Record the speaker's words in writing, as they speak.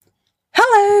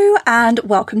and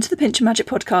welcome to the Pinch of Magic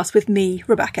podcast with me,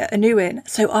 Rebecca Anuin.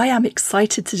 So I am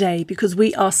excited today because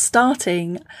we are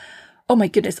starting, oh my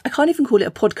goodness, I can't even call it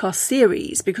a podcast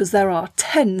series because there are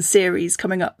 10 series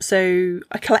coming up. So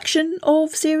a collection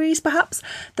of series perhaps,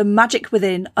 The Magic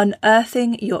Within,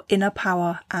 Unearthing Your Inner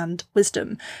Power and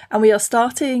Wisdom. And we are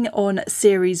starting on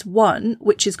series 1,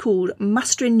 which is called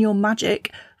Mastering Your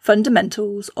Magic,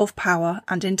 Fundamentals of Power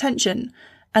and Intention.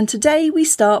 And today we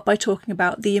start by talking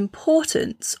about the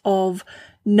importance of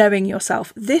knowing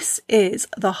yourself. This is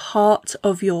the heart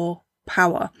of your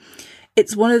power.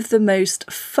 It's one of the most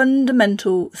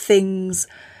fundamental things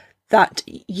that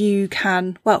you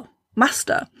can,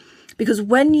 master. Because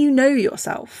when you know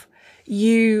yourself,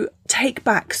 you take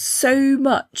back so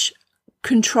much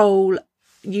control.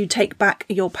 You take back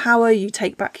your power, you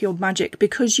take back your magic,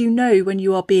 because you know when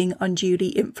you are being unduly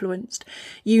influenced.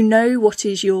 You know what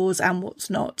is yours and what's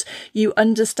not. You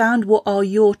understand what are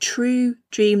your true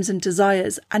dreams and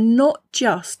desires, and not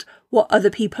just what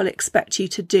other people expect you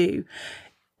to do.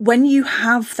 When you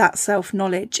have that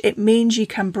self-knowledge, it means you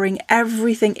can bring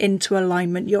everything into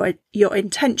alignment, your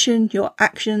intention, your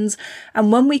actions.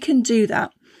 And when we can do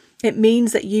that, it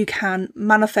means that you can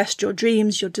manifest your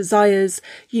dreams, your desires.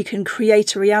 You can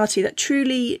create a reality that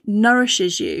truly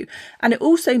nourishes you. And it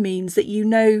also means that you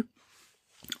know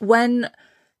when,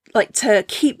 to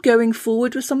keep going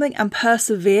forward with something and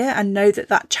persevere, and know that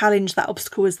that challenge, that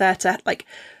obstacle is there to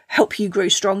help you grow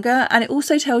stronger. And it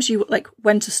also tells you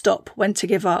when to stop, when to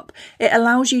give up. It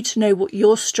allows you to know what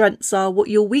your strengths are, what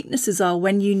your weaknesses are,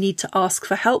 when you need to ask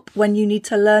for help, when you need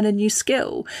to learn a new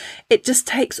skill. It just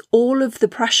takes all of the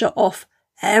pressure off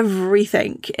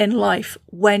everything in life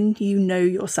when you know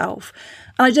yourself.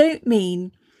 And I don't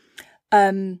mean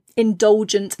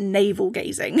indulgent navel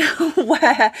gazing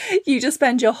where you just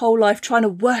spend your whole life trying to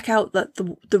work out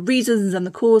the reasons and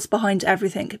the cause behind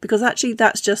everything, because actually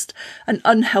that's just an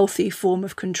unhealthy form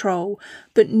of control.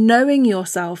 But knowing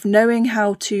yourself, knowing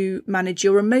how to manage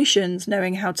your emotions,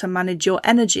 knowing how to manage your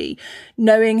energy,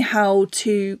 knowing how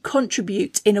to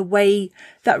contribute in a way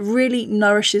that really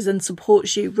nourishes and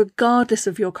supports you regardless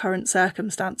of your current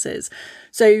circumstances.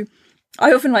 So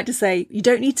I often like to say, you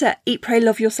don't need to eat, pray,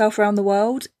 love yourself around the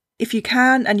world. If you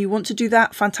can and you want to do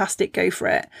that, fantastic, go for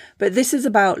it. But this is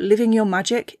about living your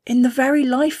magic in the very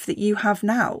life that you have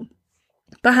now.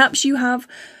 Perhaps you have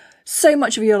so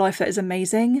much of your life that is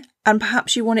amazing, and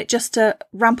perhaps you want it just to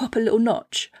ramp up a little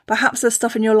notch. Perhaps there's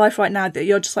stuff in your life right now that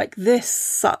you're just like, this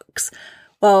sucks.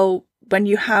 Well, when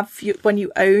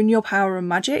you own your power and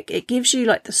magic, it gives you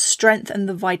the strength and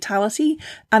the vitality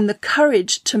and the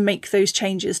courage to make those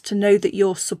changes, to know that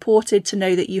you're supported, to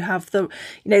know that you have that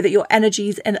your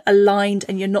energy's aligned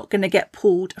and you're not going to get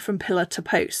pulled from pillar to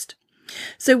post.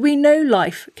 So we know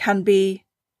life can be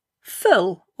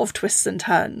full of twists and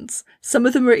turns. Some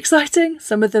of them are exciting.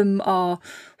 Some of them are,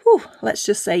 let's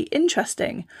just say,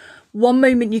 interesting. One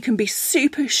moment you can be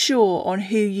super sure on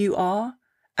who you are.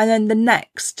 And then the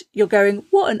next, you're going,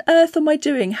 what on earth am I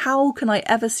doing? How can I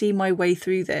ever see my way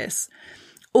through this?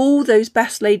 All those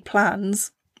best laid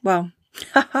plans, the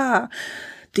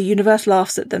universe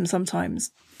laughs at them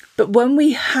sometimes. But when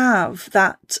we have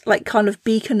that kind of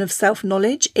beacon of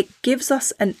self-knowledge, it gives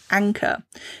us an anchor.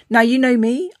 Now, you know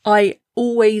me, I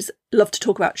always love to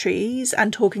talk about trees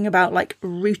and talking about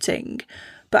rooting.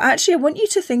 But actually, I want you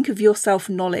to think of your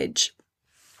self-knowledge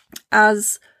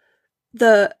as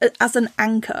an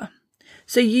anchor.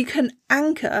 So you can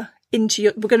anchor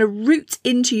we're going to root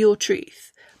into your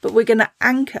truth, but we're going to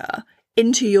anchor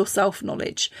into your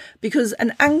self-knowledge, because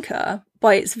an anchor,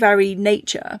 by its very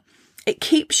nature, it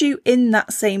keeps you in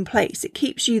that same place. It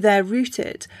keeps you there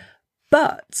rooted,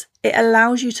 but it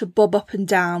allows you to bob up and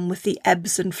down with the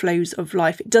ebbs and flows of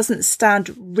life. It doesn't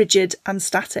stand rigid and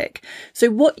static. So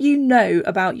what you know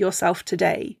about yourself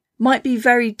today might be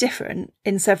very different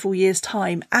in several years'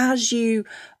 time as you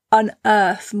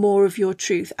unearth more of your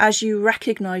truth, as you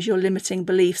recognise your limiting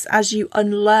beliefs, as you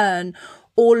unlearn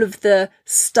all of the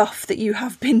stuff that you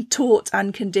have been taught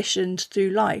and conditioned through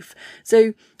life.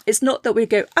 So it's not that we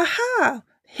go, aha,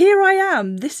 here I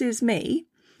am, this is me.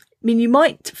 I mean, you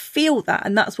might feel that,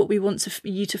 and that's what we want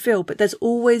you to feel, but there's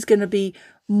always going to be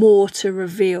more to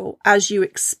reveal as you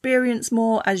experience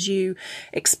more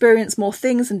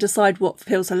things and decide what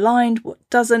feels aligned, what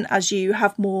doesn't, as you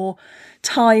have more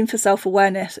time for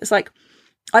self-awareness. It's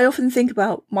I often think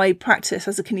about my practice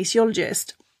as a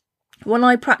kinesiologist. When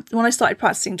I started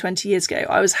practicing 20 years ago,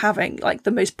 I was having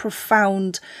the most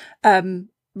profound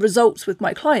results with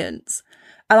my clients.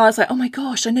 And I was like, oh my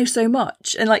gosh, I know so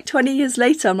much. And like 20 years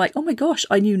later, I'm like, oh my gosh,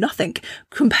 I knew nothing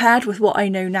compared with what I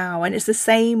know now. And it's the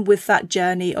same with that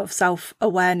journey of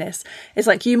self-awareness. It's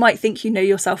like, you might think you know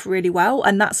yourself really well,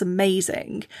 and that's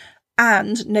amazing.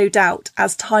 And no doubt,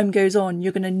 as time goes on,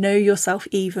 you're going to know yourself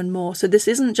even more. So this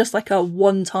isn't just like a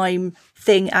one-time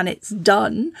thing and it's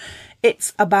done.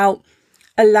 It's about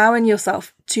allowing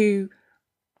yourself to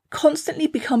constantly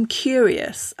become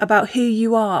curious about who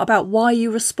you are, about why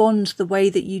you respond the way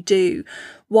that you do,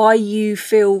 why you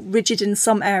feel rigid in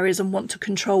some areas and want to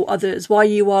control others, why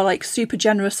you are like super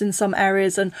generous in some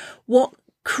areas, and what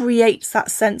creates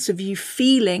that sense of you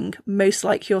feeling most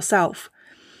like yourself.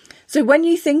 So when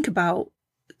you think about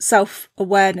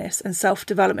self-awareness and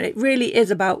self-development, it really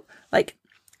is about like,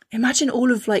 imagine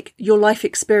all of like your life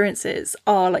experiences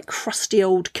are like crusty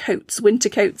old coats, winter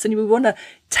coats, and you want to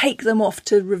take them off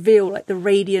to reveal like the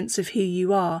radiance of who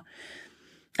you are.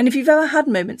 And if you've ever had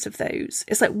moments of those,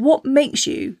 it's like, what makes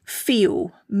you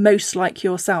feel most like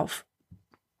yourself?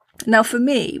 Now, for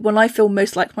me, when I feel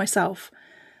most like myself,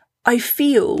 I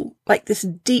feel like this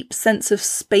deep sense of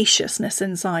spaciousness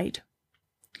inside.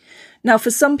 Now,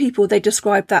 for some people, they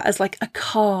describe that as like a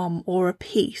calm or a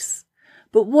peace.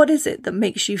 But what is it that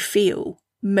makes you feel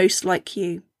most like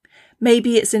you?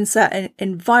 Maybe it's in certain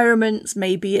environments,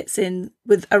 maybe it's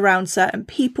around certain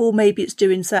people, maybe it's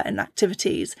doing certain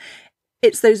activities.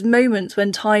 It's those moments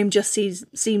when time just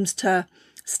seems to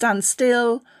stand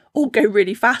still or go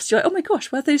really fast. You're like, oh my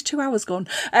gosh, where's those 2 hours gone?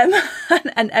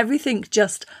 And everything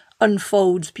just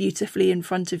unfolds beautifully in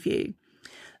front of you.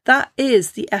 That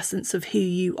is the essence of who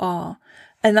you are.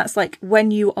 And that's like when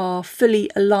you are fully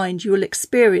aligned, you will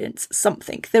experience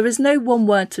something. There is no one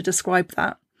word to describe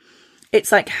that.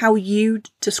 It's like how you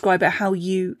describe it, how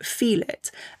you feel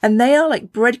it. And they are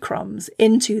like breadcrumbs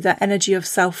into the energy of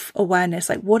self-awareness.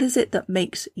 Like, what is it that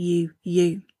makes you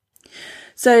you?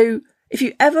 So if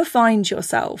you ever find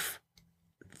yourself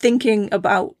thinking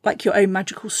about like your own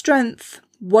magical strength,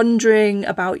 wondering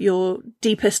about your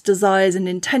deepest desires and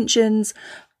intentions,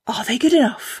 are they good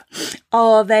enough?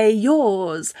 Are they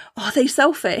yours? Are they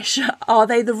selfish? Are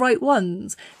they the right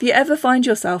ones? If you ever find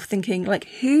yourself thinking like,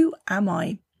 who am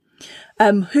I?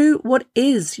 What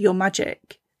is your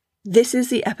magic? This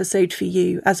is the episode for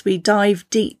you as we dive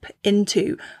deep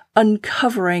into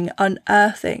uncovering,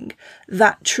 unearthing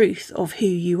that truth of who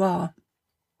you are.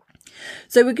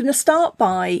 So we're going to start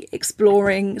by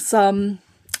exploring some,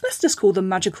 let's just call them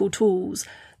magical tools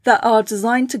that are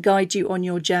designed to guide you on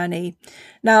your journey.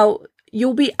 Now,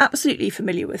 you'll be absolutely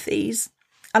familiar with these,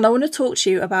 and I want to talk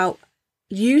to you about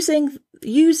using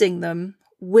them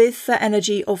with the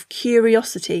energy of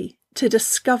curiosity to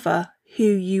discover who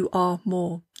you are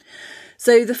more.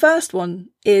 So the first one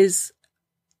is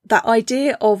that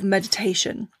idea of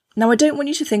meditation. Now, I don't want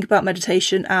you to think about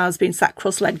meditation as being sat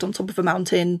cross-legged on top of a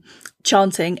mountain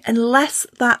chanting, unless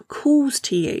that calls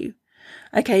to you.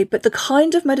 Okay, but the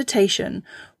kind of meditation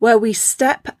where we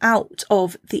step out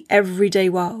of the everyday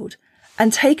world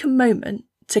and take a moment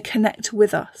to connect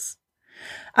with us.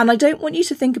 And I don't want you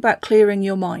to think about clearing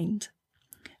your mind,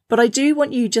 but I do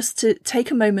want you just to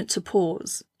take a moment to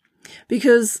pause,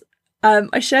 because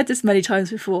I shared this many times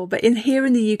before, but here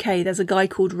in the UK, there's a guy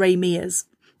called Ray Mears,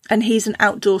 and he's an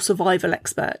outdoor survival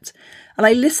expert. And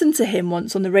I listened to him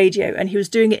once on the radio, and he was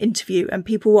doing an interview, and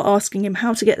people were asking him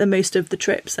how to get the most of the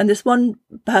trips. And this one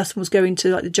person was going to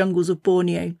like the jungles of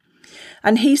Borneo.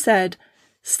 And he said,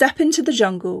 step into the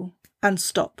jungle and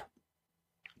stop.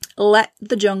 Let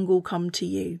the jungle come to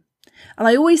you. And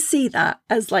I always see that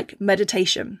as like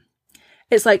meditation.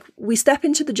 It's like we step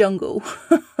into the jungle,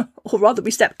 or rather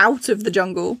we step out of the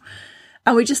jungle,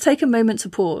 and we just take a moment to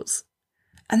pause.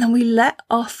 And then we let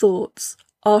our thoughts,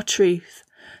 our truth,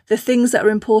 the things that are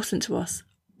important to us,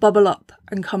 bubble up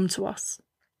and come to us.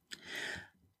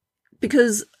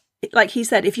 Because, like he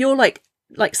said, if you're like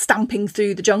stamping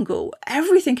through the jungle,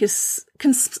 everything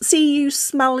can see you,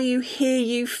 smell you, hear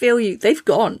you, feel you. They've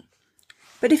gone.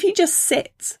 But if you just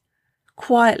sit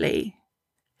quietly,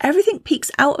 everything peeks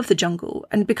out of the jungle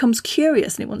and becomes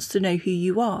curious, and it wants to know who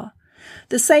you are.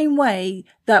 The same way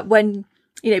that when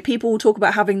people will talk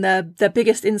about having their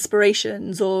biggest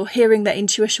inspirations or hearing their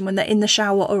intuition when they're in the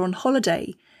shower or on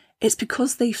holiday, it's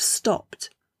because they've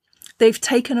stopped. They've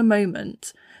taken a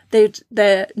moment.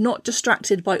 They're not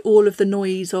distracted by all of the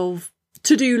noise of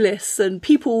to-do lists and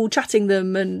people chatting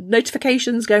them and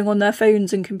notifications going on their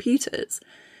phones and computers.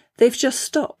 They've just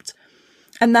stopped.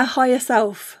 And their higher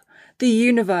self, the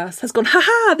universe, has gone,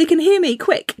 ha-ha, they can hear me,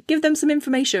 quick, give them some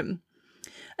information.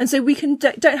 And so we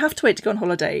don't have to wait to go on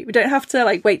holiday. We don't have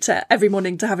to wait to every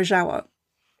morning to have a shower.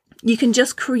 You can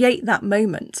just create that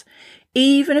moment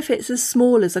even if it's as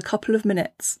small as a couple of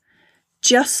minutes,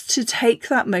 just to take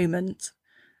that moment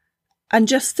and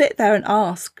just sit there and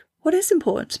ask, what is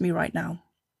important to me right now?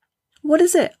 What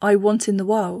is it I want in the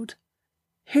world?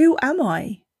 Who am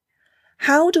I?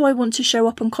 How do I want to show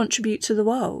up and contribute to the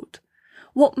world?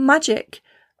 What magic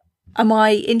am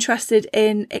I interested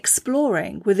in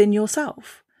exploring within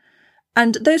yourself?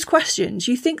 And those questions,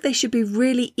 you think they should be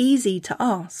really easy to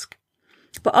ask.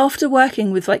 But after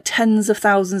working with like tens of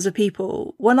thousands of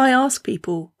people, when I ask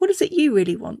people, what is it you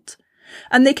really want?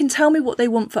 And they can tell me what they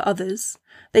want for others.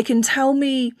 They can tell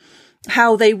me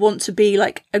how they want to be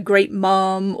like a great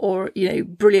mom or,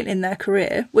 brilliant in their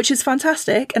career, which is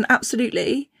fantastic and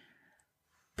absolutely.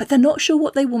 But they're not sure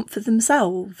what they want for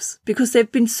themselves because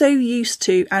they've been so used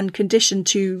to and conditioned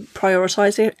to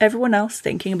prioritise everyone else,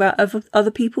 thinking about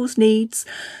other people's needs,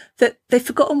 that they've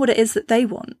forgotten what it is that they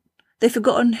want. They've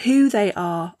forgotten who they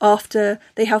are after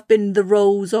they have been the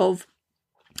roles of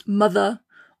mother,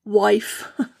 wife,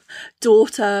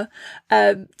 daughter,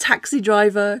 taxi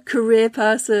driver, career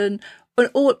person,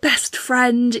 or best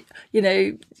friend,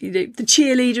 the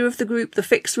cheerleader of the group, the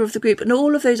fixer of the group, and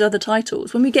all of those other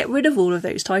titles. When we get rid of all of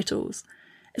those titles,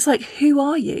 it's like, who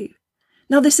are you?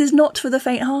 Now, this is not for the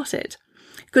faint-hearted,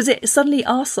 because it suddenly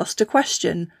asks us to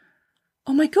question,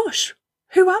 oh my gosh,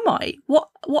 who am I? What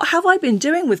have I been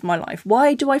doing with my life?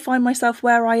 Why do I find myself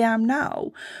where I am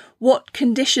now? What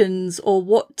conditions or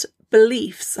what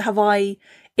beliefs have I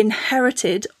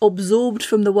inherited, absorbed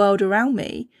from the world around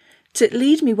me to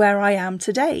lead me where I am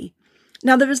today?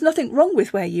 Now, there is nothing wrong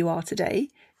with where you are today.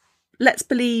 Let's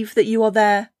believe that you are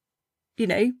there,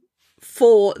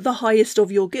 for the highest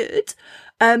of your good.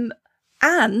 And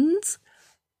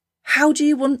how do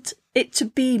you want it to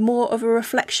be more of a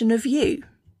reflection of you?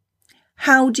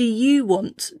 How do you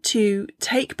want to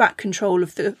take back control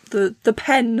of the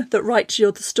pen that writes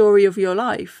the story of your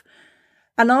life?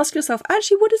 And ask yourself,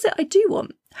 actually, what is it I do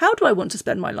want? How do I want to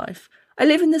spend my life? I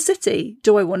live in the city.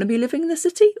 Do I want to be living in the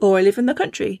city? Or I live in the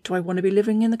country. Do I want to be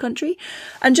living in the country?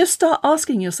 And just start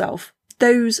asking yourself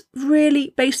those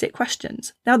really basic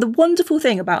questions. Now, the wonderful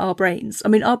thing about our brains,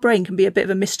 our brain can be a bit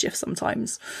of a mischief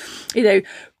sometimes,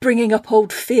 bringing up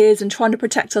old fears and trying to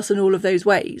protect us in all of those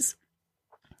ways.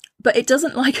 But it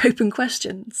doesn't like open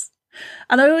questions.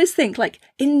 And I always think, like,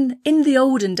 in the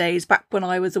olden days, back when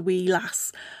I was a wee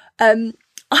lass,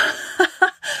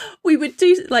 we would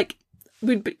do, like,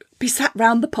 we'd be sat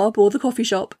round the pub or the coffee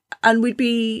shop and we'd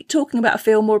be talking about a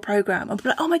film or a programme. And we'd be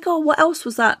like, oh my God, what else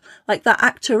was that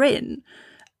actor in?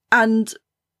 And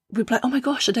we'd be like, oh my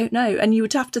gosh, I don't know. And you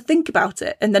would have to think about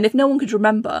it. And then if no one could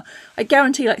remember, I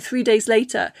guarantee like 3 days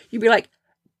later, you'd be like,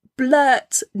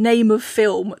 blurt name of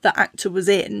film that actor was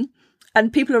in.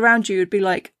 And people around you would be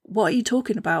like, what are you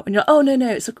talking about? And you're like, oh, no,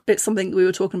 it's something we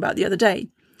were talking about the other day.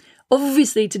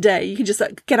 Obviously, today, you can just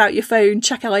like get out your phone,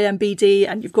 check IMDb,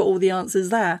 and you've got all the answers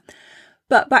there.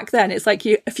 But back then, it's like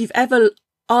if you've ever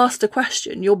asked a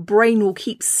question, your brain will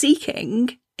keep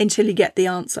seeking until you get the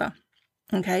answer.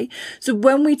 Okay? So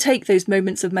when we take those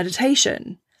moments of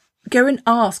meditation, go and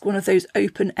ask one of those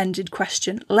open-ended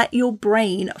questions. Let your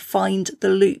brain find the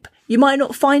loop. You might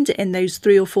not find it in those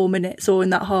 3 or 4 minutes or in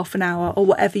that half an hour or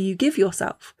whatever you give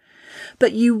yourself.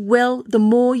 But you will, the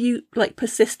more you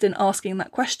persist in asking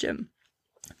that question,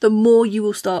 the more you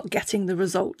will start getting the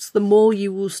results, the more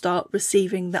you will start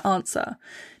receiving the answer.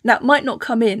 Now, it might not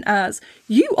come in as,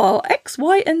 you are X,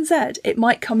 Y, and Z. It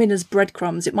might come in as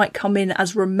breadcrumbs. It might come in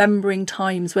as remembering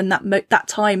times when that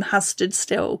time has stood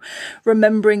still,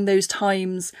 remembering those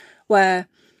times where,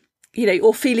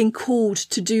 or feeling called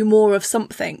to do more of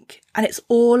something. And it's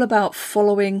all about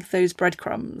following those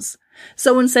breadcrumbs.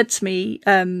 Someone said to me,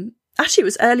 actually, it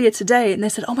was earlier today, and they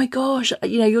said, oh my gosh,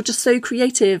 you're just so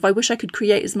creative. I wish I could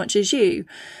create as much as you.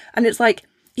 And it's like,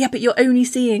 yeah, but you're only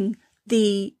seeing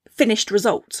the finished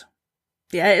result.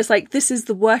 Yeah, it's like, this is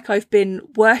the work I've been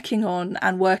working on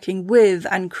and working with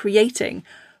and creating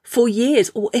for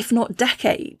years, or if not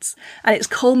decades. And it's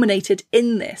culminated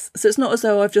in this. So it's not as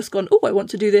though I've just gone, oh, I want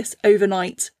to do this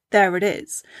overnight. There it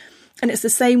is. And it's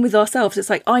the same with ourselves. It's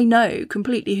like, I know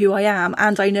completely who I am,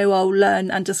 and I know I'll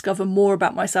learn and discover more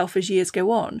about myself as years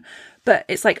go on. But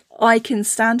it's like, I can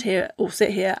stand here or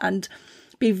sit here and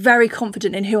be very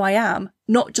confident in who I am,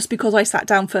 not just because I sat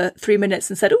down for 3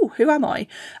 minutes and said, oh, who am I?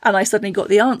 And I suddenly got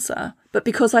the answer, but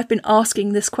because I've been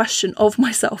asking this question of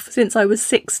myself since I was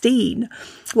 16.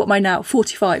 What am I now?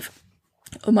 45?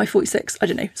 Or am I 46? I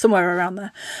don't know, somewhere around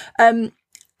there.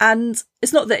 And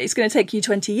it's not that it's going to take you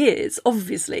 20 years,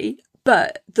 obviously,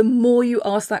 but the more you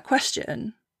ask that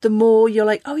question, the more you're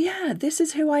like, oh yeah, this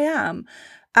is who I am.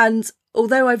 And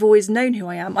although I've always known who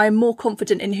I am more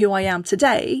confident in who I am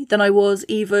today than I was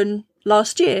even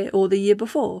last year or the year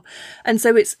before. And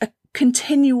so it's a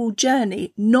continual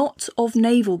journey, not of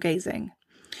navel gazing,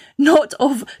 not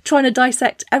of trying to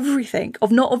dissect everything,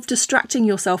 not of distracting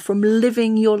yourself from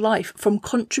living your life, from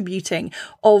contributing,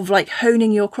 of like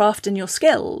honing your craft and your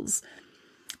skills,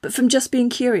 but from just being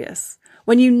curious.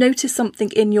 When you notice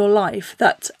something in your life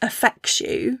that affects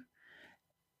you,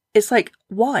 it's like,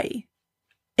 why?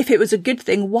 If it was a good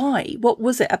thing, why? What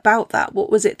was it about that?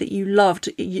 What was it that you loved,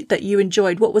 that you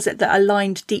enjoyed? What was it that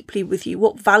aligned deeply with you?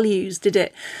 What values did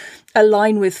it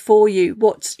align with for you?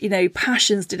 What,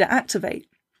 passions did it activate?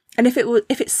 And if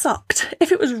it sucked,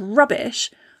 if it was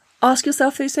rubbish, ask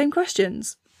yourself those same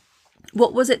questions.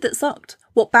 What was it that sucked?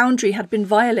 What boundary had been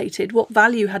violated? What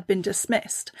value had been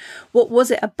dismissed? What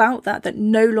was it about that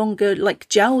no longer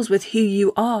gels with who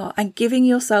you are? And giving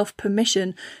yourself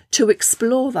permission to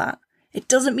explore that. It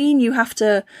doesn't mean you have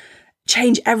to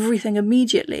change everything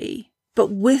immediately, but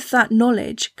with that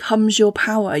knowledge comes your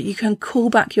power. You can call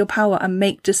back your power and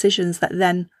make decisions that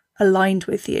then aligned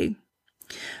with you.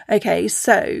 Okay,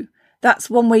 so that's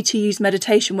one way to use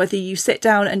meditation, whether you sit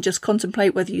down and just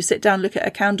contemplate, whether you sit down, look at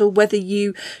a candle, whether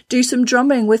you do some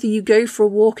drumming, whether you go for a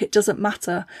walk, it doesn't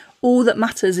matter. All that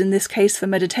matters in this case for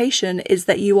meditation is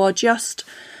that you are just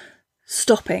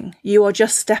stopping. You are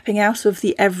just stepping out of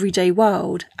the everyday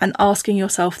world and asking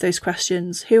yourself those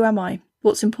questions. Who am I?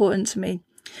 What's important to me?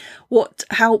 What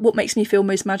makes me feel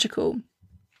most magical?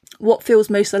 What feels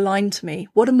most aligned to me?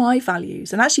 What are my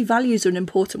values? And actually values are an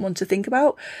important one to think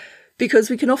about, because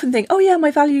we can often think, oh yeah,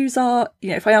 my values are,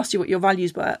 if I asked you what your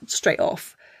values were straight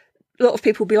off, a lot of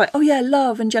people will be like, oh yeah,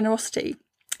 love and generosity.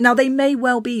 Now they may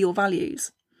well be your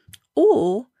values,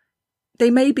 or they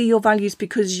may be your values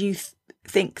because you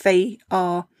think they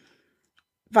are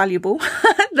valuable,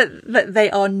 that they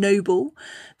are noble,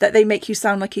 that they make you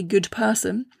sound like a good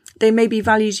person. They may be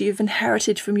values you've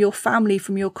inherited from your family,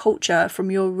 from your culture,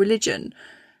 from your religion.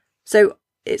 So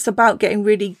it's about getting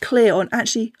really clear on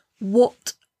actually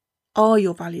what are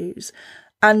your values.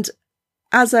 And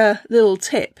as a little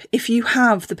tip, if you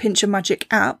have the Pinch of Magic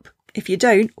app, if you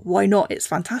don't, why not? It's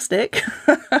fantastic.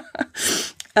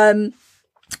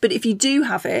 But if you do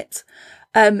have it,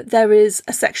 there is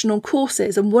a section on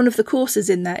courses, and one of the courses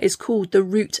in there is called the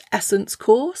Root Essence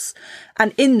course.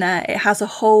 And in there, it has a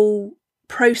whole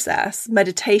process,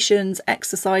 meditations,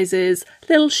 exercises,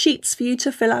 little sheets for you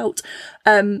to fill out,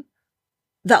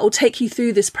 that will take you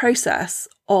through this process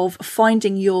of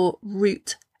finding your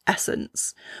root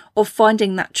essence, of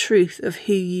finding that truth of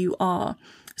who you are.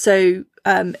 So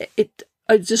I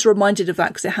was just reminded of that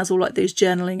because it has all those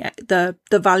journaling,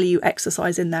 the value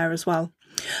exercise in there as well.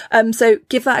 So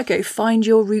give that a go. Find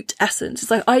your root essence.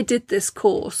 It's like I did this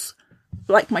course,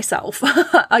 myself.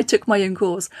 I took my own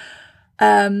course.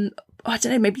 I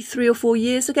don't know, maybe 3 or 4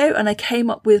 years ago, and I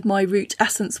came up with my root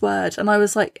essence word, and I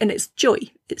was like, and it's joy.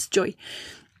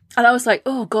 And I was like,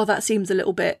 oh God, that seems a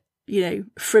little bit,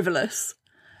 frivolous.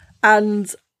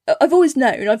 And I've always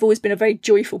been a very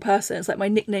joyful person. It's like my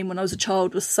nickname when I was a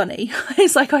child was Sunny.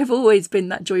 It's like I've always been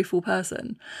that joyful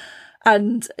person.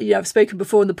 And, I've spoken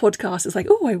before on the podcast. It's like,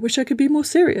 oh, I wish I could be more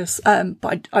serious.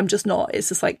 But I'm just not. It's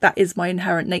just like, that is my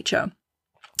inherent nature.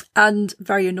 And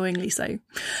very annoyingly so.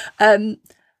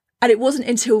 And it wasn't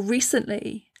until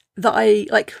recently that I,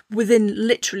 within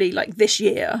literally this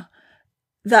year,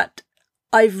 that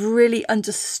I've really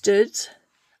understood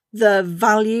the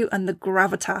value and the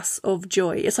gravitas of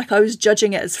joy. It's like I was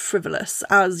judging it as frivolous,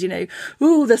 as,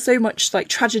 oh, there's so much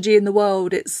tragedy in the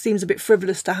world. It seems a bit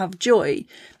frivolous to have joy.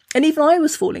 And even I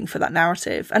was falling for that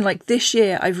narrative. And this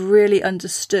year, I've really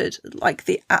understood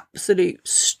the absolute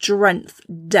strength,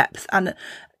 depth, and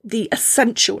the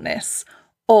essentialness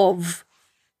of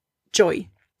joy,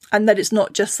 and that it's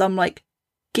not just some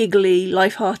giggly,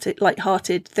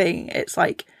 light-hearted thing. It's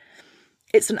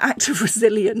it's an act of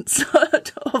resilience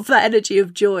of that energy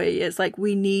of joy. It's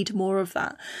we need more of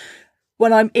that.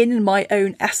 When I'm in my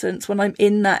own essence, when I'm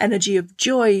in that energy of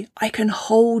joy, I can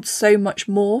hold so much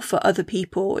more for other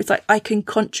people. It's I can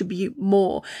contribute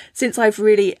more. Since I've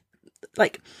really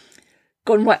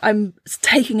gone, right, I'm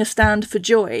taking a stand for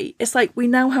joy. It's we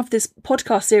now have this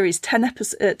podcast series,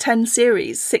 10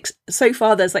 series, 6 so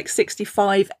far. There's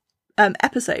 65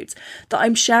 episodes that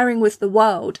I'm sharing with the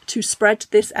world to spread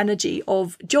this energy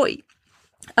of joy.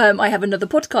 I have another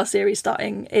podcast series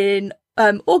starting in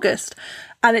August,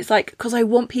 and it's because I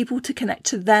want people to connect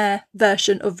to their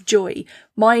version of joy.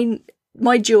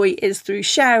 My joy is through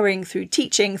sharing, through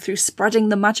teaching, through spreading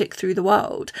the magic through the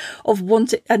world of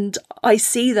wanting. And I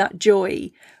see that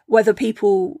joy, whether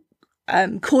people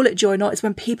call it joy or not, is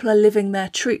when people are living their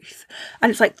truth.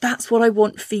 And it's like, that's what I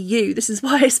want for you. This is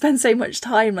why I spend so much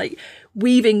time like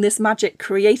weaving this magic,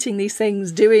 creating these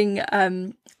things, doing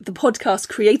the podcast,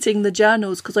 creating the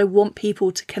journals, because I want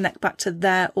people to connect back to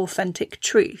their authentic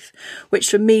truth, which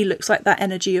for me looks like that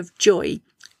energy of joy,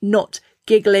 not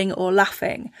giggling or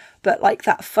laughing, but like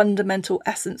that fundamental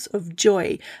essence of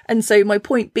joy. And so my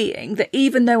point being that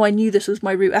even though I knew this was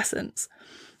my root essence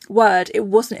word, it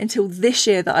wasn't until this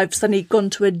year that I've suddenly gone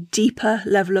to a deeper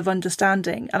level of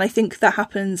understanding. And I think that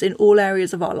happens in all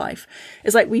areas of our life.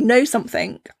 It's like we know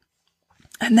something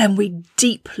and then we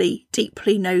deeply,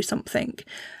 deeply know something.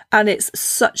 And it's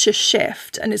such a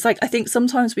shift. And it's like, I think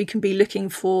sometimes we can be looking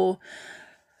for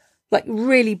like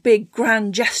really big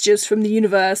grand gestures from the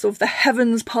universe, of the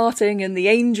heavens parting and the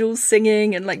angels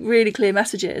singing and like really clear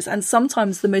messages. And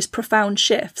sometimes the most profound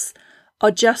shifts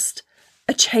are just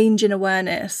a change in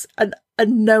awareness, a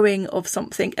knowing of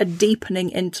something, a deepening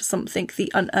into something, the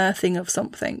unearthing of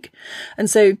something. And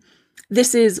so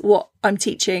this is what I'm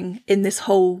teaching in this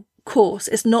whole course.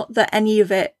 It's not that any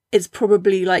of it is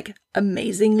probably like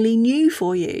amazingly new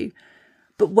for you,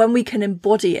 but when we can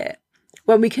embody it,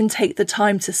 when we can take the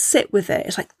time to sit with it,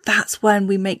 it's like, that's when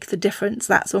we make the difference.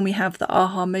 That's when we have the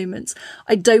aha moments.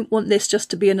 I don't want this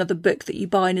just to be another book that you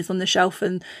buy and is on the shelf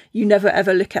and you never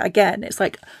ever look at again. It's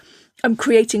like, I'm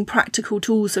creating practical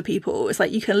tools for people. It's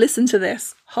like, you can listen to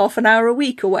this half an hour a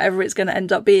week or whatever it's going to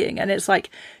end up being. And it's like,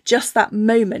 just that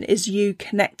moment is you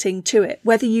connecting to it.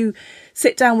 Whether you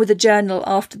sit down with a journal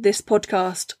after this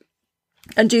podcast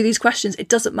and do these questions, it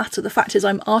doesn't matter. The fact is,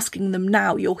 I'm asking them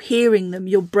now. You're hearing them.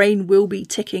 Your brain will be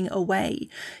ticking away.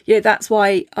 Yeah, that's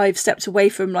why I've stepped away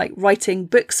from like writing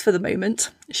books for the moment,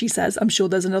 she says. I'm sure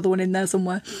there's another one in there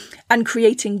somewhere. And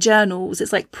creating journals.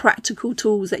 It's like practical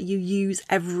tools that you use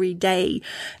every day.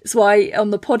 That's why on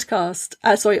the podcast,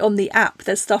 on the app,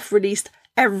 there's stuff released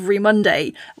every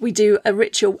Monday. We do a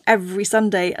ritual every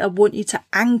Sunday. I want you to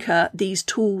anchor these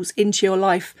tools into your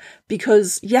life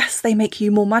because yes, they make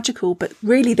you more magical, but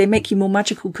really they make you more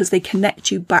magical because they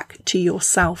connect you back to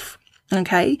yourself.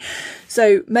 Okay.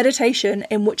 So meditation,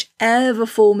 in whichever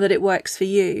form that it works for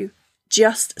you,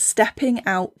 just stepping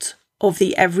out of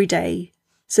the everyday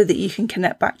so that you can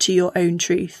connect back to your own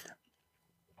truth.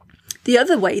 The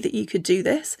other way that you could do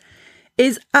this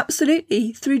is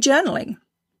absolutely through journaling.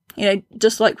 You know,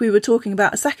 just like we were talking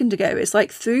about a second ago, it's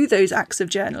like through those acts of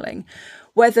journaling,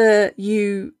 whether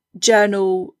you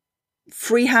journal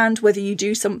freehand, whether you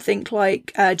do something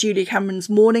like Julia Cameron's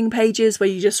morning pages, where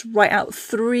you just write out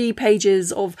 3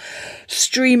 pages of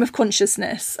stream of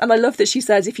consciousness. And I love that she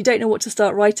says, if you don't know what to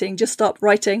start writing, just start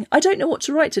writing. I don't know what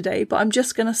to write today, but I'm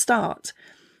just going to start.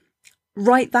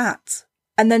 Write that.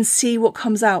 And then see what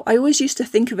comes out. I always used to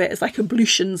think of it as like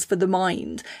ablutions for the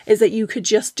mind, is that you could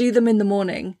just do them in the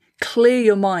morning, clear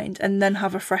your mind, and then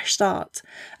have a fresh start.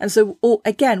 And so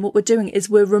again, what we're doing is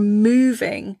we're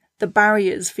removing the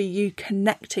barriers for you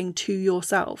connecting to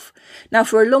yourself. Now,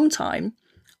 for a long time,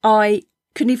 I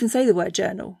couldn't even say the word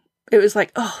journal. It was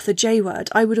like, oh, the J word.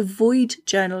 I would avoid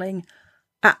journaling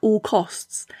at all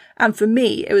costs. And for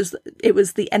me, it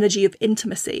was the energy of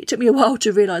intimacy. It took me a while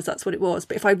to realise that's what it was.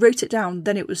 But if I wrote it down,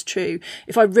 then it was true.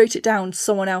 If I wrote it down,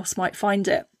 someone else might find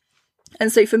it.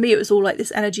 And so for me, it was all like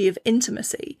this energy of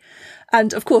intimacy.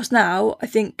 And of course, now I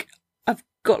think I've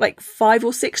got like 5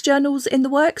 or 6 journals in the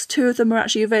works. 2 of them are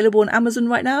actually available on Amazon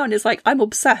right now. And it's like, I'm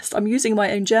obsessed. I'm using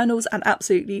my own journals and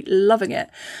absolutely loving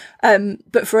it.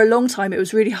 But for a long time, it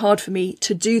was really hard for me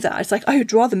to do that. It's like, I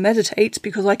would rather meditate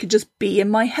because I could just be in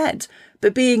my head.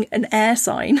 But being an air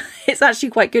sign, it's actually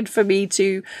quite good for me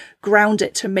to ground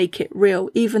it, to make it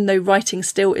real, even though writing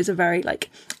still is a very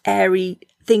like airy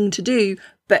thing to do.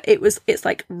 But it's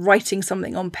like writing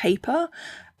something on paper.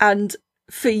 And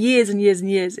for years and years and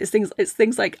years, it's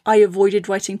things like I avoided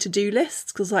writing to-do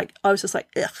lists because like I was just like,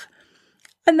 ugh.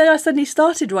 And then I suddenly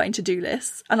started writing to-do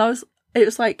lists and it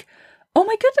was like, oh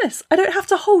my goodness, I don't have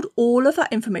to hold all of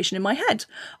that information in my head.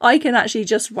 I can actually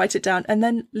just write it down and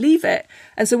then leave it.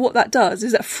 And so what that does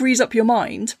is that frees up your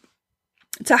mind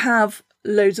to have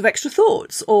loads of extra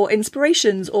thoughts or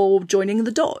inspirations or joining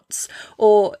the dots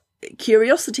or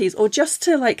curiosities, or just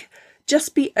to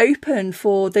just be open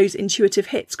for those intuitive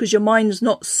hits, because your mind's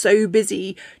not so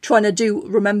busy trying to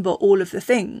remember all of the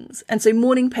things. And so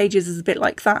morning pages is a bit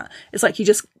like that. It's like you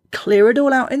just clear it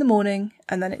all out in the morning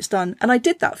and then it's done. And I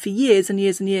did that for years and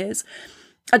years and years.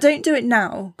 I don't do it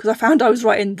now because I found I was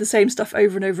writing the same stuff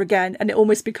over and over again, and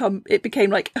it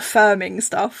became like affirming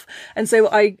stuff. And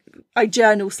so I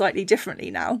journal slightly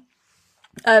differently now.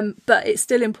 But it's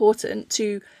still important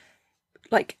to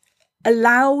like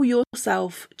allow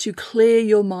yourself to clear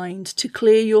your mind, to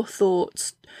clear your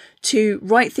thoughts, to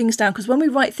write things down. Because when we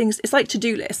write things, it's like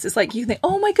to-do lists. It's like you think,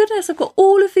 oh my goodness, I've got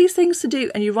all of these things to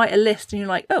do. And you write a list and you're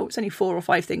like, oh, it's only 4 or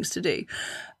 5 things to do.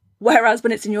 Whereas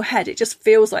when it's in your head, it just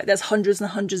feels like there's hundreds and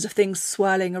hundreds of things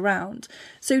swirling around.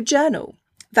 So journal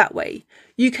that way.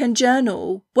 You can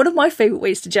journal. One of my favourite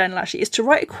ways to journal actually is to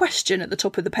write a question at the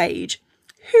top of the page.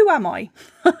 Who am I?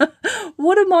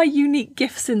 What are my unique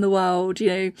gifts in the world?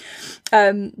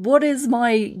 What is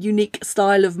my unique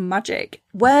style of magic?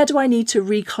 Where do I need to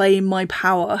reclaim my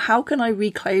power? How can I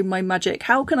reclaim my magic?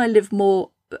 How can I live more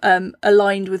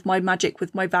aligned with my magic,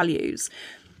 with my values?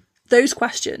 Those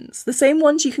questions, the same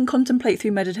ones you can contemplate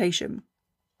through meditation.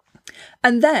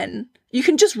 And then you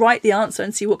can just write the answer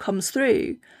and see what comes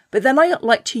through. But then I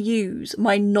like to use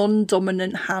my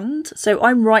non-dominant hand. So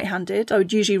I'm right-handed. I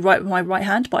would usually write with my right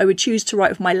hand, but I would choose to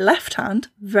write with my left hand.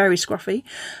 Very scruffy.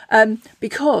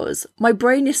 Because my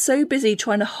brain is so busy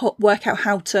trying to work out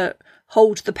how to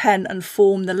hold the pen and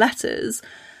form the letters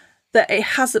that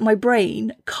my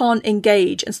brain can't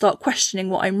engage and start questioning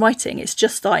what I'm writing. It's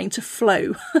just starting to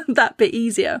flow that bit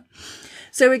easier.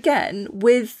 So again,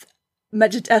 with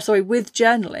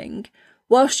journaling,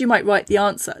 whilst you might write the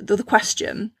answer, the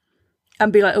question,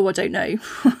 and be like, oh, I don't know.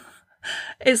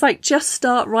 It's like, just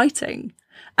start writing.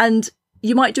 And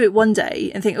you might do it one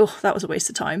day and think, oh, that was a waste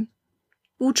of time.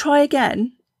 We'll try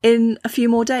again in a few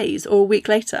more days or a week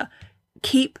later.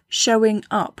 Keep showing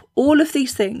up. All of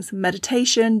these things,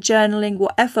 meditation, journaling,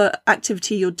 whatever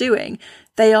activity you're doing,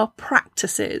 they are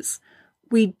practices.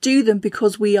 We do them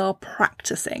because we are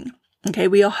practicing. Okay,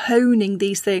 we are honing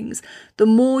these things. The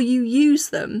more you use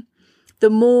them,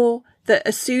 the more that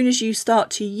as soon as you start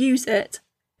to use it,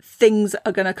 things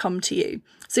are going to come to you.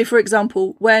 So for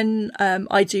example, when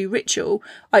I do ritual,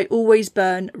 I always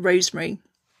burn rosemary.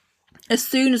 As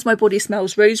soon as my body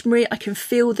smells rosemary, I can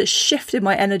feel the shift in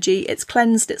my energy. It's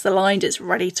cleansed, it's aligned, it's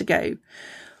ready to go.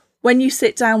 When you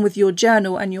sit down with your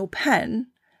journal and your pen,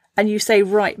 and you say,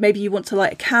 right, maybe you want to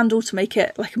light a candle to make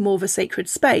it like more of a sacred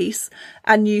space.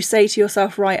 And you say to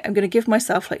yourself, right, I'm going to give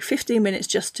myself like 15 minutes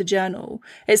just to journal.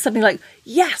 It's something like,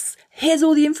 yes, here's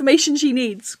all the information she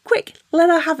needs. Quick, let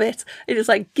her have it. It is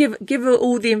like, give her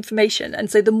all the information.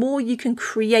 And so the more you can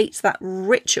create that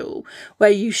ritual where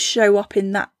you show up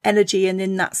in that energy and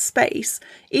in that space,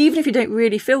 even if you don't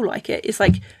really feel like it, it's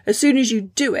like, as soon as you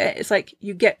do it, it's like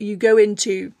you go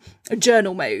into a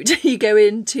journal mode, you go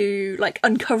into like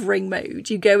uncovering mode,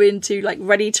 you go into like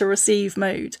ready to receive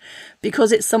mode,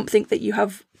 because it's something that you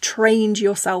have trained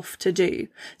yourself to do.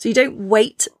 So you don't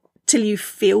wait till you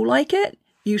feel like it.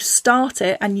 You start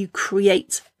it and you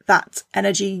create that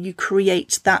energy, you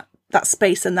create that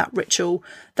space and that ritual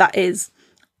that is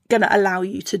going to allow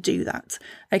you to do that.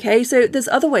 Okay, so there's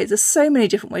other ways. There's so many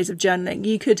different ways of journaling.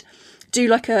 You could do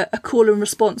like a call and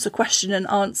response, a question and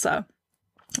answer,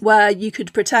 where you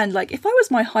could pretend like, if I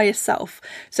was my higher self,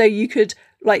 so you could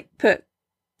like put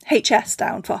HS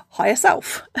down for higher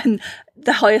self, and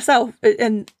the higher self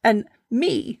and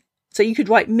me. So you could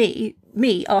write me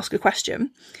ask a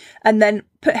question, and then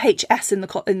put HS in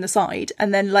the side,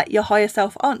 and then let your higher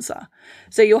self answer.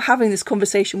 So you're having this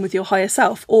conversation with your higher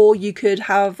self, or you could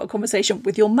have a conversation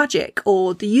with your magic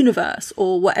or the universe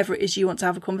or whatever it is you want to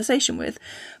have a conversation with.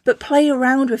 But play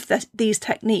around with these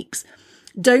techniques.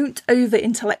 Don't over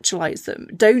intellectualize them.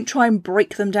 Don't try and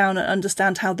break them down and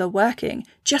understand how they're working.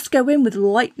 Just go in with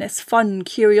lightness, fun,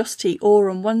 curiosity, awe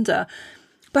and wonder.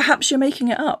 Perhaps you're making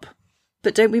it up.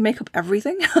 But don't we make up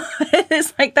everything?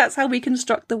 It's like, that's how we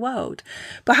construct the world.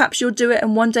 Perhaps you'll do it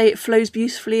and one day it flows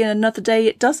beautifully and another day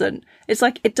it doesn't. It's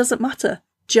like, it doesn't matter.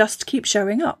 Just keep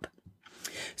showing up.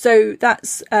 So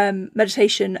that's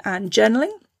meditation and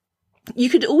journaling. You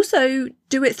could also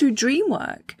do it through dream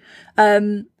work.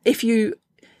 Even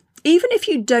if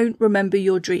you don't remember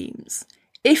your dreams,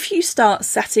 if you start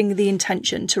setting the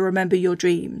intention to remember your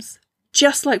dreams,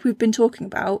 just like we've been talking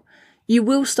about, you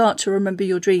will start to remember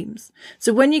your dreams.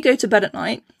 So when you go to bed at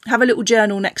night, have a little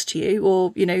journal next to you,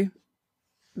 or,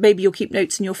 maybe you'll keep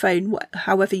notes in your phone,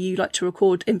 however you like to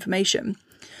record information,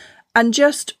 and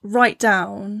just write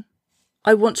down,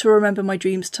 I want to remember my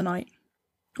dreams tonight,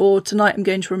 or tonight I'm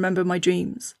going to remember my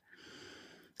dreams.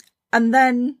 And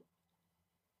then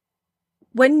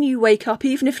when you wake up,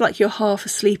 even if like you're half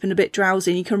asleep and a bit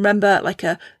drowsy and you can remember like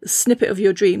a snippet of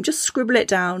your dream, just scribble it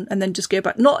down and then just go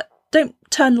back. Don't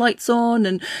turn lights on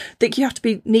and think you have to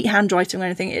be neat handwriting or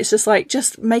anything. It's just like,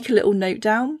 just make a little note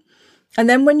down. And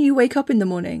then when you wake up in the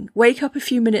morning, wake up a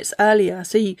few minutes earlier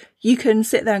so you can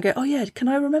sit there and go, oh yeah, can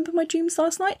I remember my dreams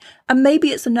last night? And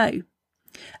maybe it's a no.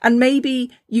 And maybe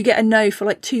you get a no for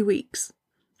like 2 weeks.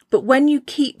 But when you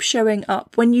keep showing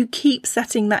up, when you keep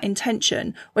setting that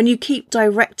intention, when you keep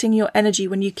directing your energy,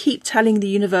 when you keep telling the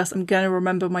universe, I'm going to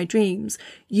remember my dreams,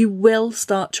 you will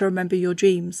start to remember your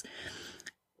dreams.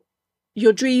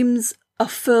 Your dreams are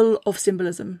full of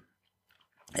symbolism.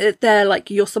 They're like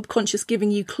your subconscious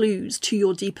giving you clues to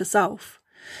your deeper self.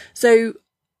 So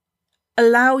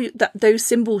allow those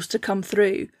symbols to come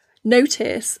through.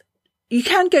 Notice, you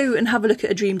can go and have a look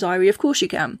at a dream diary, of course you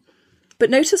can. But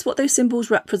notice what those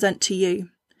symbols represent to you.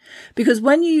 Because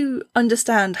when you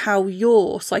understand how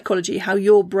your psychology, how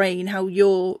your brain, how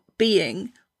your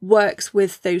being works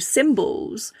with those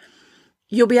symbols,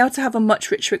 you'll be able to have a much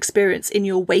richer experience in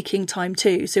your waking time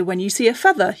too. So when you see a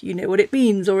feather, you know what it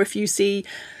means. Or if you see,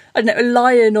 I don't know, a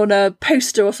lion on a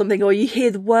poster or something, or you hear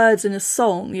the words in a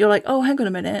song, you're like, oh, hang on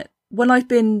a minute. When I've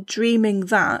been dreaming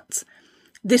that,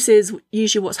 this is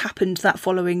usually what's happened that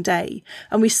following day.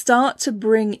 And we start to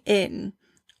bring in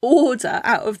order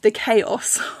out of the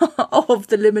chaos of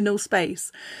the liminal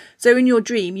space. So in your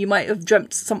dream, you might have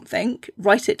dreamt something,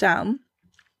 write it down.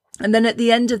 And then at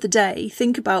the end of the day,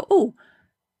 think about, oh,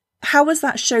 how has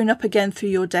that shown up again through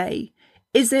your day?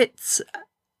 Was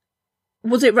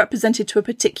it represented to a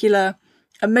particular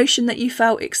emotion that you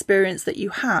felt, experience that you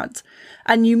had?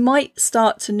 And you might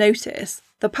start to notice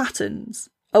the patterns.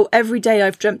 Oh, every day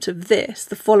I've dreamt of this,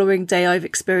 the following day I've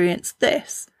experienced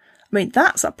this. I mean,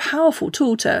 that's a powerful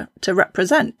tool to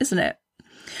represent, isn't it?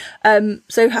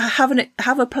 So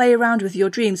have a play around with your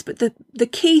dreams. But the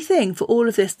key thing for all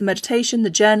of this, the meditation, the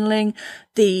journaling,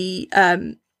 the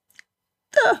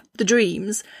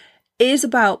dreams, is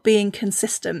about being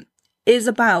consistent, is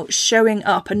about showing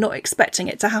up and not expecting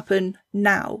it to happen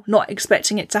now, not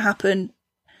expecting it to happen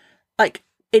like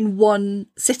in one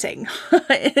sitting.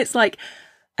 It's like,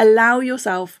 allow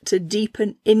yourself to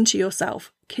deepen into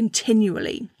yourself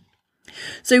continually.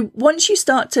 So once you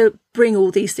start to bring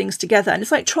all these things together, and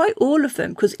it's like, try all of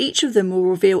them, because each of them will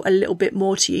reveal a little bit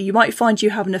more to you. You might find you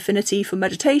have an affinity for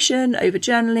meditation over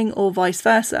journaling or vice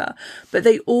versa, but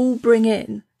they all bring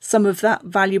in some of that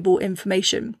valuable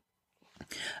information.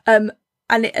 And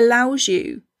it allows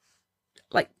you,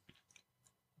 like,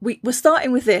 we're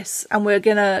starting with this, and we're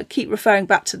going to keep referring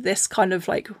back to this kind of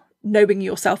like knowing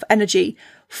yourself energy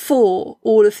for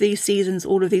all of these seasons,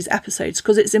 all of these episodes,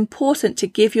 because it's important to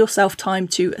give yourself time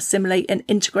to assimilate and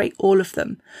integrate all of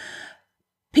them.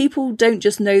 People don't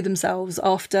just know themselves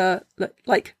after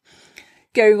like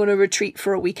going on a retreat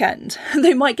for a weekend.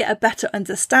 They might get a better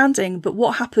understanding, but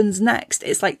what happens next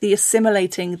is like the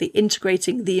assimilating, the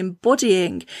integrating, the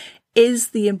embodying is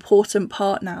the important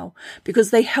part now,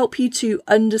 because they help you to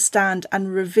understand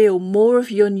and reveal more of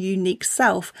your unique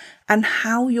self and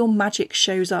how your magic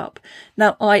shows up.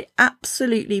 Now, I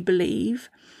absolutely believe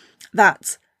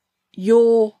that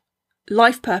your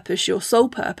life purpose, your soul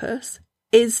purpose,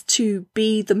 is to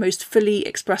be the most fully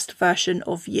expressed version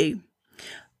of you.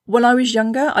 When I was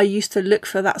younger, I used to look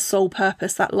for that soul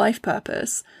purpose, that life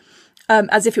purpose,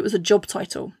 as if it was a job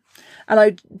title. And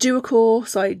I'd do a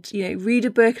course, I'd, read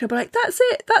a book, and I'd be like, that's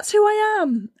it, that's who I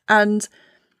am. And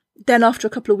then after a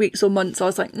couple of weeks or months, I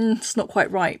was like, it's not quite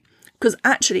right. Because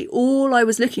actually, all I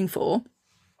was looking for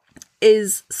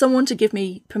is someone to give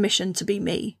me permission to be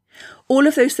me. All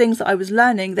of those things that I was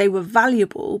learning, they were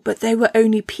valuable, but they were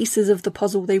only pieces of the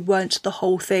puzzle. They weren't the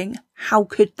whole thing. How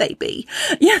could they be?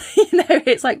 Yeah,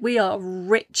 it's like we are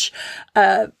rich,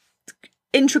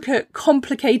 intricate,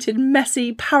 complicated,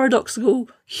 messy, paradoxical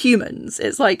humans.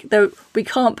 It's like we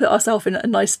can't put ourselves in a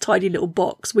nice, tidy little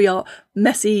box. We are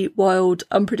messy, wild,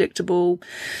 unpredictable,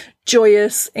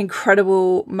 joyous,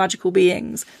 incredible, magical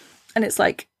beings. And it's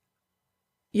like,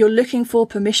 you're looking for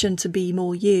permission to be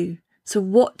more you. So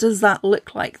what does that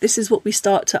look like? This is what we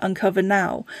start to uncover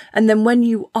now. And then when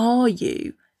you are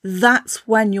you, that's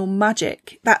when your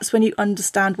magic, that's when you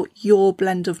understand what your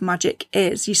blend of magic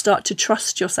is. You start to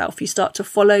trust yourself. You start to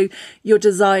follow your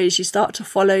desires. You start to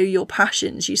follow your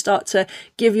passions. You start to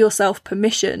give yourself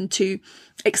permission to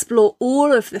explore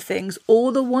all of the things,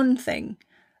 or the one thing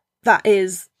that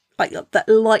is like that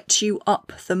lights you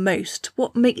up the most.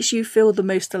 What makes you feel the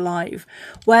most alive?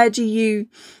 Where do you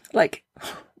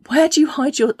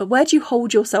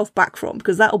hold yourself back from?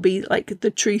 Because that'll be like the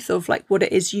truth of like what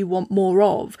it is you want more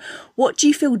of. What do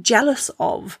you feel jealous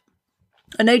of?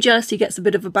 I know jealousy gets a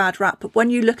bit of a bad rap, but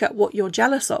when you look at what you're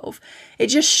jealous of, it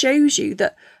just shows you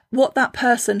that what that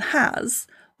person has,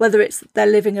 whether it's they're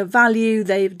living a value,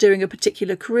 they're doing a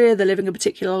particular career, they're living a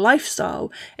particular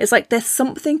lifestyle, it's like there's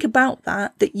something about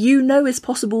that you know is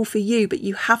possible for you, but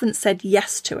you haven't said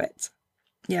yes to it.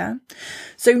 Yeah.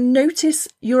 So notice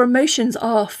your emotions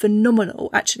are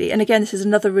phenomenal, actually. And again, this is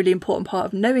another really important part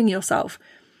of knowing yourself.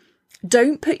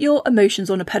 Don't put your emotions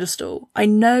on a pedestal. I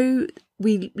know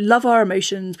we love our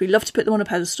emotions. We love to put them on a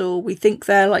pedestal. We think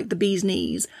they're like the bee's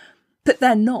knees, but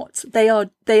they're not. They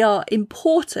are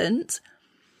important,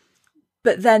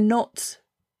 but they're not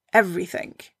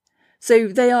everything. So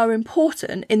they are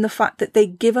important in the fact that they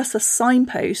give us a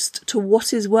signpost to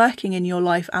what is working in your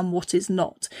life and what is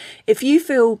not. If you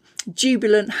feel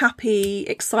jubilant, happy,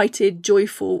 excited,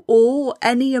 joyful, or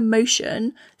any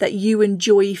emotion that you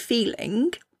enjoy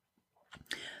feeling,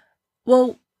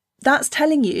 well, that's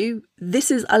telling you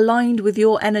this is aligned with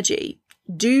your energy.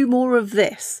 Do more of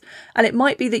this. And it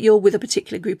might be that you're with a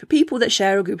particular group of people that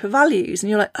share a group of values and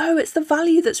you're like, oh, it's the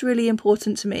value that's really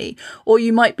important to me. Or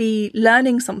you might be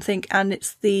learning something and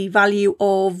it's the value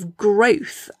of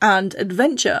growth and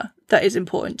adventure that is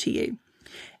important to you.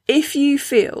 If you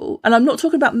feel, and I'm not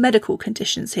talking about medical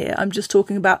conditions here, I'm just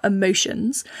talking about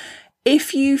emotions.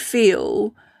 If you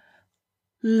feel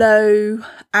low,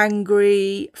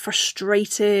 angry,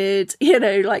 frustrated,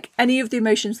 like any of the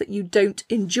emotions that you don't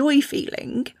enjoy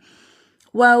feeling,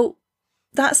 well,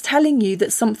 that's telling you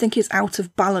that something is out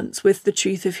of balance with the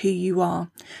truth of who you are.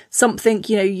 Something,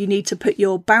 you need to put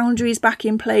your boundaries back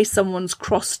in place. Someone's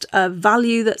crossed a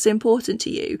value that's important to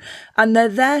you, and they're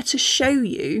there to show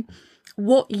you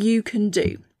what you can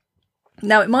do.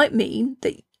 Now, it might mean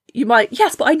that you might,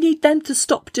 yes, but I need them to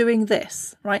stop doing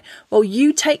this, right? Well,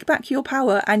 you take back your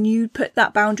power and you put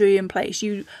that boundary in place.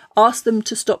 You ask them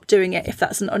to stop doing it. If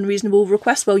that's an unreasonable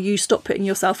request, well, you stop putting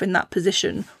yourself in that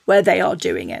position where they are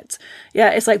doing it. Yeah,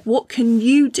 it's like, what can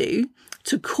you do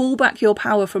to call back your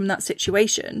power from that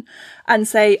situation and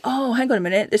say, oh, hang on a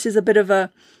minute, this is a bit of a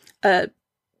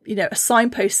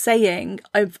signpost saying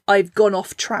I've gone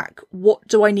off track. What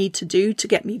do I need to do to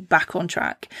get me back on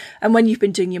track? And when you've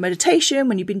been doing your meditation,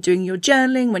 when you've been doing your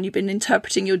journaling, when you've been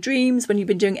interpreting your dreams, when you've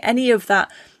been doing any of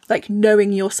that, like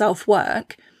knowing yourself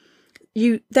work,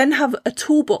 you then have a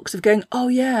toolbox of going, oh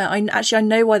yeah, I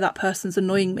know why that person's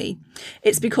annoying me.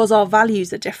 It's because our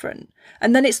values are different.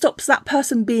 And then it stops that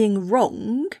person being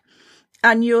wrong.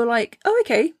 And you're like, oh,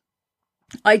 okay,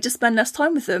 I just spend less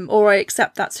time with them, or I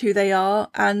accept that's who they are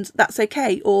and that's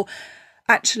okay. Or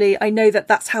actually, I know that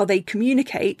that's how they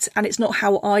communicate and it's not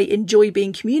how I enjoy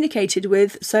being communicated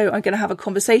with. So I'm going to have a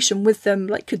conversation with them.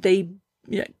 Like, could they,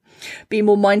 be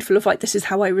more mindful of like, this is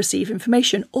how I receive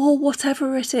information, or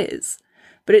whatever it is.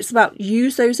 But it's about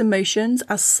use those emotions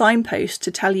as signposts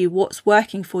to tell you what's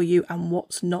working for you and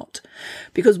what's not.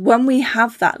 Because when we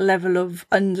have that level of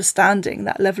understanding,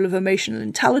 that level of emotional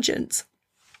intelligence,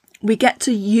 we get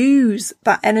to use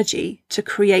that energy to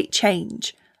create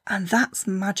change. And that's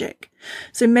magic.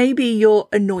 So maybe you're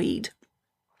annoyed.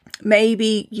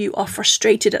 Maybe you are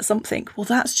frustrated at something. Well,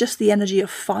 that's just the energy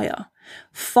of fire.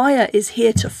 Fire is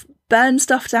here to burn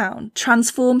stuff down,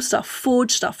 transform stuff,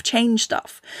 forge stuff, change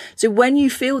stuff. So when you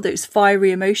feel those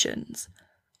fiery emotions,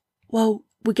 well,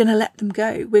 we're going to let them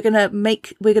go. We're going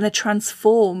to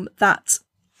transform that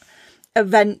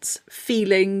event,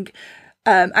 feeling,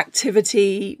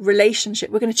 activity, relationship.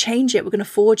 We're going to change it. We're going to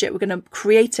forge it. We're going to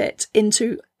create it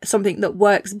into something that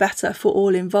works better for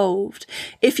all involved.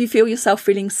 If you feel yourself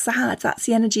feeling sad, that's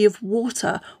the energy of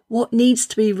water. What needs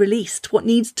to be released? What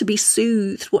needs to be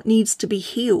soothed? What needs to be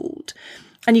healed?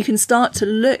 And you can start to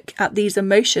look at these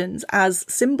emotions as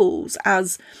symbols,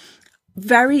 as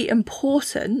very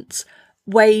important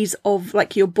ways of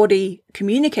like your body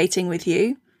communicating with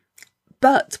you.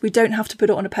 But we don't have to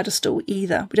put it on a pedestal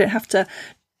either. We don't have to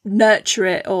nurture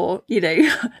it or,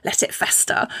 let it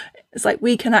fester. It's like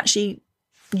we can actually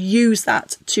use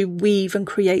that to weave and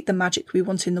create the magic we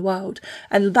want in the world.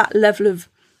 And that level of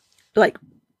like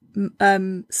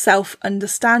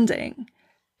self-understanding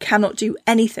cannot do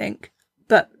anything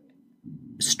but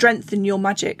strengthen your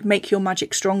magic, make your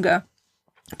magic stronger.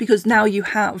 Because now you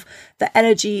have the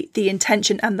energy, the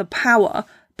intention and the power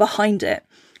behind it.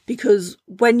 Because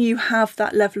when you have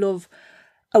that level of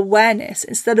awareness,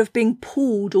 instead of being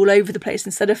pulled all over the place,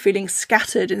 instead of feeling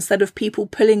scattered, instead of people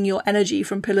pulling your energy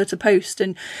from pillar to post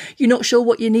and you're not sure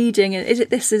what you're needing, and is it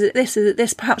this, is it this, is it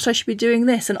this, perhaps I should be doing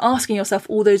this, and asking yourself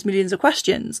all those millions of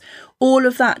questions, all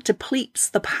of that depletes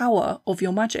the power of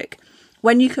your magic.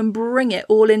 When you can bring it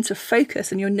all into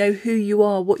focus and you know who you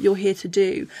are, what you're here to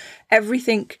do,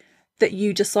 everything that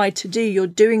you decide to do, you're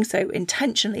doing so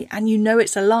intentionally and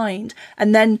it's aligned.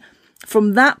 And then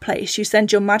from that place, you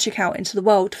send your magic out into the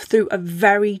world through a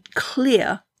very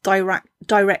clear,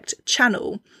 direct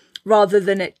channel, rather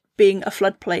than it being a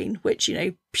floodplain, which,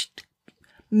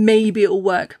 maybe it'll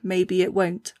work, maybe it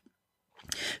won't.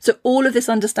 So all of this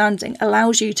understanding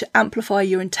allows you to amplify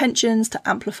your intentions, to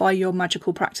amplify your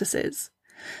magical practices.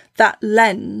 That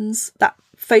lens, that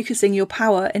focusing your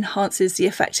power enhances the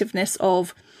effectiveness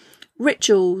of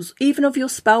rituals, even of your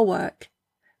spell work.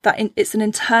 It's an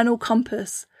internal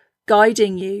compass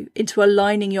guiding you into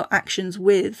aligning your actions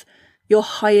with your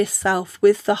highest self,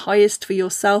 with the highest for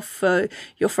yourself, for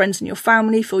your friends and your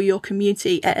family, for your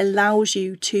community. It allows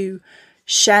you to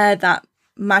share that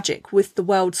magic with the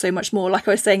world so much more. Like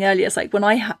I was saying earlier, it's like when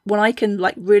I can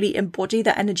like really embody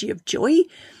the energy of joy,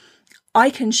 I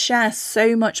can share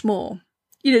so much more.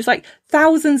 You know, it's like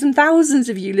thousands and thousands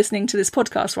of you listening to this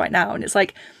podcast right now, and it's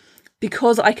like,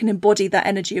 because I can embody that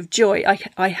energy of joy,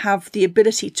 I have the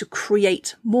ability to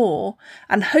create more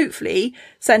and hopefully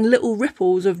send little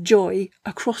ripples of joy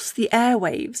across the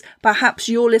airwaves. Perhaps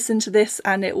you'll listen to this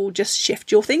and it will just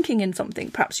shift your thinking in something.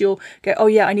 Perhaps you'll go, oh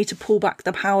yeah, I need to pull back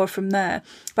the power from there.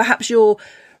 Perhaps you'll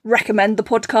recommend the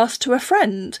podcast to a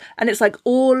friend. And it's like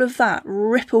all of that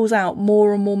ripples out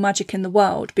more and more magic in the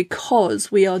world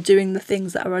because we are doing the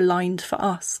things that are aligned for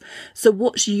us. So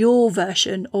what's your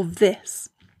version of this?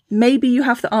 Maybe you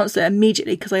have the answer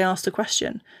immediately because I asked a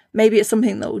question. Maybe it's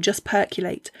something that will just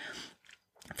percolate.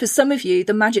 For some of you,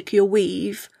 the magic you'll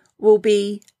weave will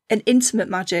be an intimate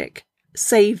magic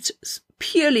saved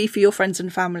purely for your friends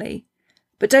and family.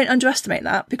 But don't underestimate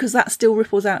that, because that still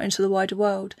ripples out into the wider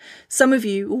world. Some of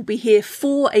you will be here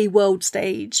for a world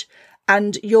stage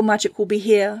and your magic will be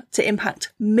here to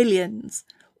impact millions.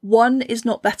 One is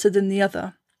not better than the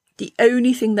other. The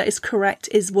only thing that is correct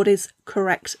is what is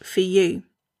correct for you.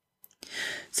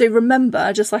 So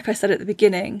remember, just like I said at the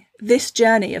beginning, this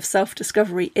journey of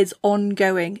self-discovery is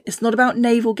ongoing. It's not about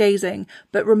navel gazing,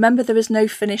 but remember there is no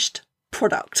finished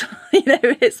product. You know,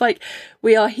 it's like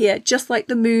we are here, just like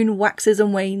the moon waxes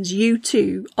and wanes, you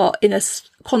too are in a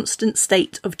constant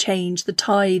state of change, the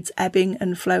tides ebbing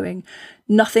and flowing.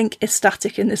 Nothing is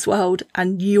static in this world,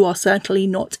 and you are certainly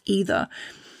not either.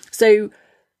 So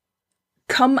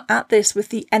come at this with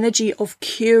the energy of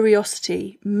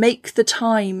curiosity. Make the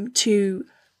time to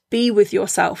be with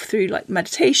yourself through like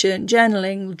meditation,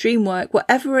 journaling, dream work,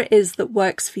 whatever it is that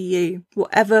works for you,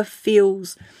 whatever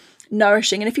feels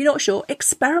nourishing. And if you're not sure,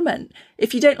 experiment.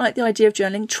 If you don't like the idea of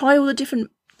journaling, try all the different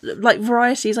like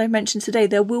varieties I mentioned today.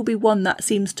 There will be one that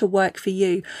seems to work for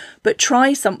you, but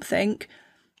try something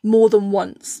more than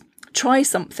once. Try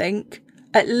something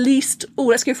at least,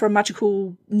 let's go for a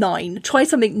magical 9. Try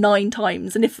something 9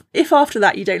 times. And if after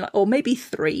that you don't like, or maybe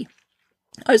 3.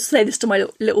 I would say this to my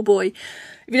little boy.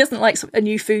 If he doesn't like a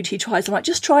new food he tries, I'm like,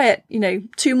 just try it,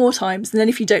 2 more times. And then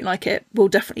if you don't like it, we'll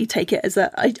definitely take it as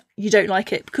you don't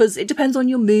like it, because it depends on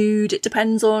your mood. It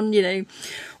depends on,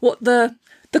 what the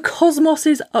cosmos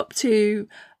is up to,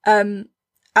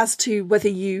 as to whether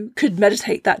you could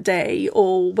meditate that day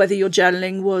or whether your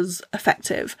journaling was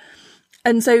effective.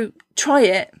 And so try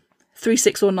it 3,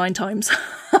 6 or 9 times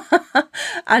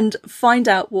and find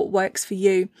out what works for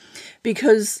you,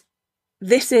 because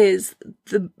this is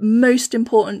the most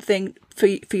important thing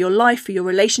for your life, for your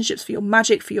relationships, for your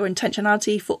magic, for your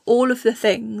intentionality, for all of the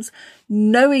things.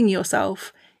 Knowing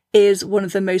yourself is one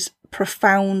of the most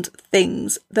profound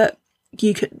things that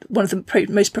one of the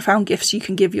most profound gifts you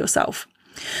can give yourself.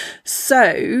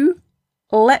 So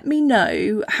let me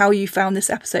know how you found this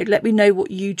episode. Let me know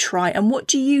what you try and what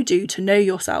do you do to know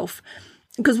yourself.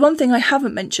 Because one thing I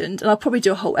haven't mentioned, and I'll probably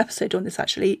do a whole episode on this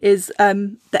actually, is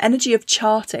the energy of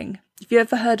charting. Have you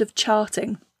ever heard of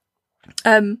charting?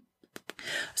 I was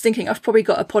thinking I've probably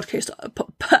got a podcast,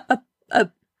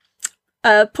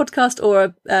 a podcast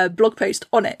or a blog post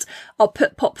on it. I'll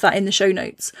pop that in the show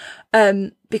notes,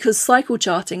 because cycle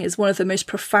charting is one of the most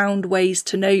profound ways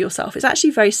to know yourself. It's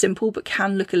actually very simple, but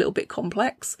can look a little bit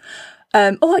complex.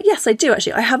 Yes, I do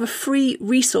actually. I have a free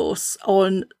resource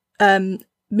on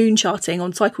moon charting,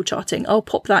 on cycle charting. I'll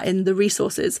pop that in the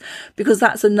resources, because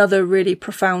that's another really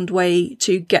profound way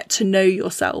to get to know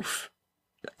yourself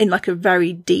in like a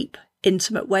very deep,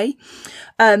 intimate way.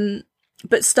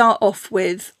 But start off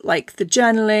with like the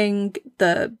journaling,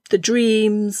 the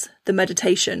dreams, the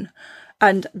meditation,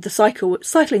 and the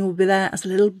cycling will be there as a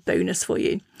little bonus for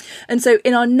you. And so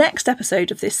in our next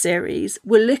episode of this series,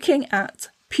 we're looking at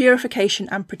purification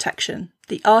and protection,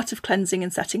 the art of cleansing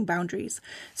and setting boundaries.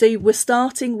 So we're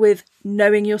starting with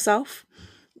knowing yourself,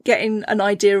 getting an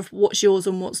idea of what's yours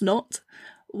and what's not,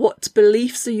 what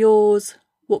beliefs are yours,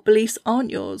 what beliefs aren't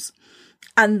yours.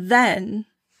 And then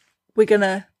we're going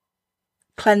to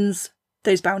cleanse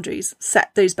those boundaries,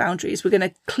 set those boundaries. We're going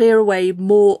to clear away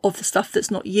more of the stuff that's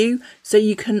not you, so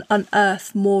you can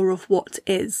unearth more of what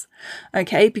is.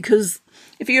 Okay, because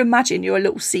if you imagine you're a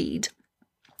little seed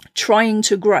trying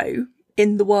to grow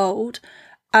in the world,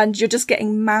 and you're just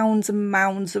getting mounds and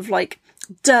mounds of like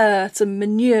dirt and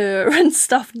manure and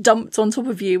stuff dumped on top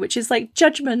of you, which is like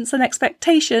judgments and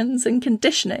expectations and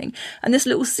conditioning. And this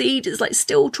little seed is like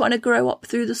still trying to grow up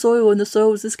through the soil, and the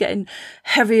soil is just getting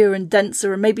heavier and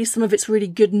denser, and maybe some of it's really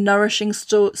good nourishing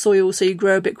soil, so you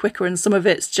grow a bit quicker, and some of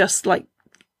it's just like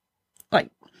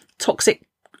toxic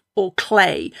or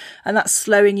clay, and that's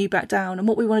slowing you back down. And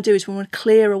what we want to do is we want to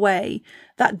clear away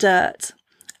that dirt,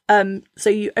 so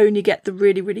you only get the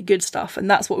really, really good stuff. And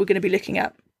that's what we're going to be looking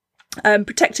at.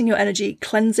 Protecting your energy,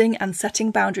 cleansing and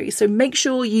setting boundaries. So make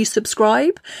sure you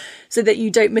subscribe so that you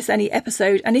don't miss any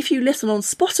episode. And if you listen on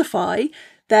Spotify,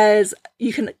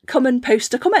 you can come and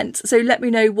post a comment. So let me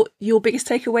know what your biggest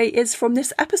takeaway is from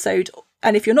this episode.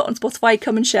 And if you're not on Spotify,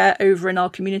 come and share over in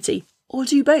our community. Or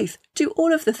do both. Do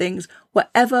all of the things,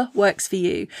 whatever works for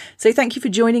you. So thank you for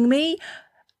joining me,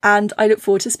 and I look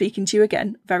forward to speaking to you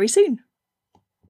again very soon.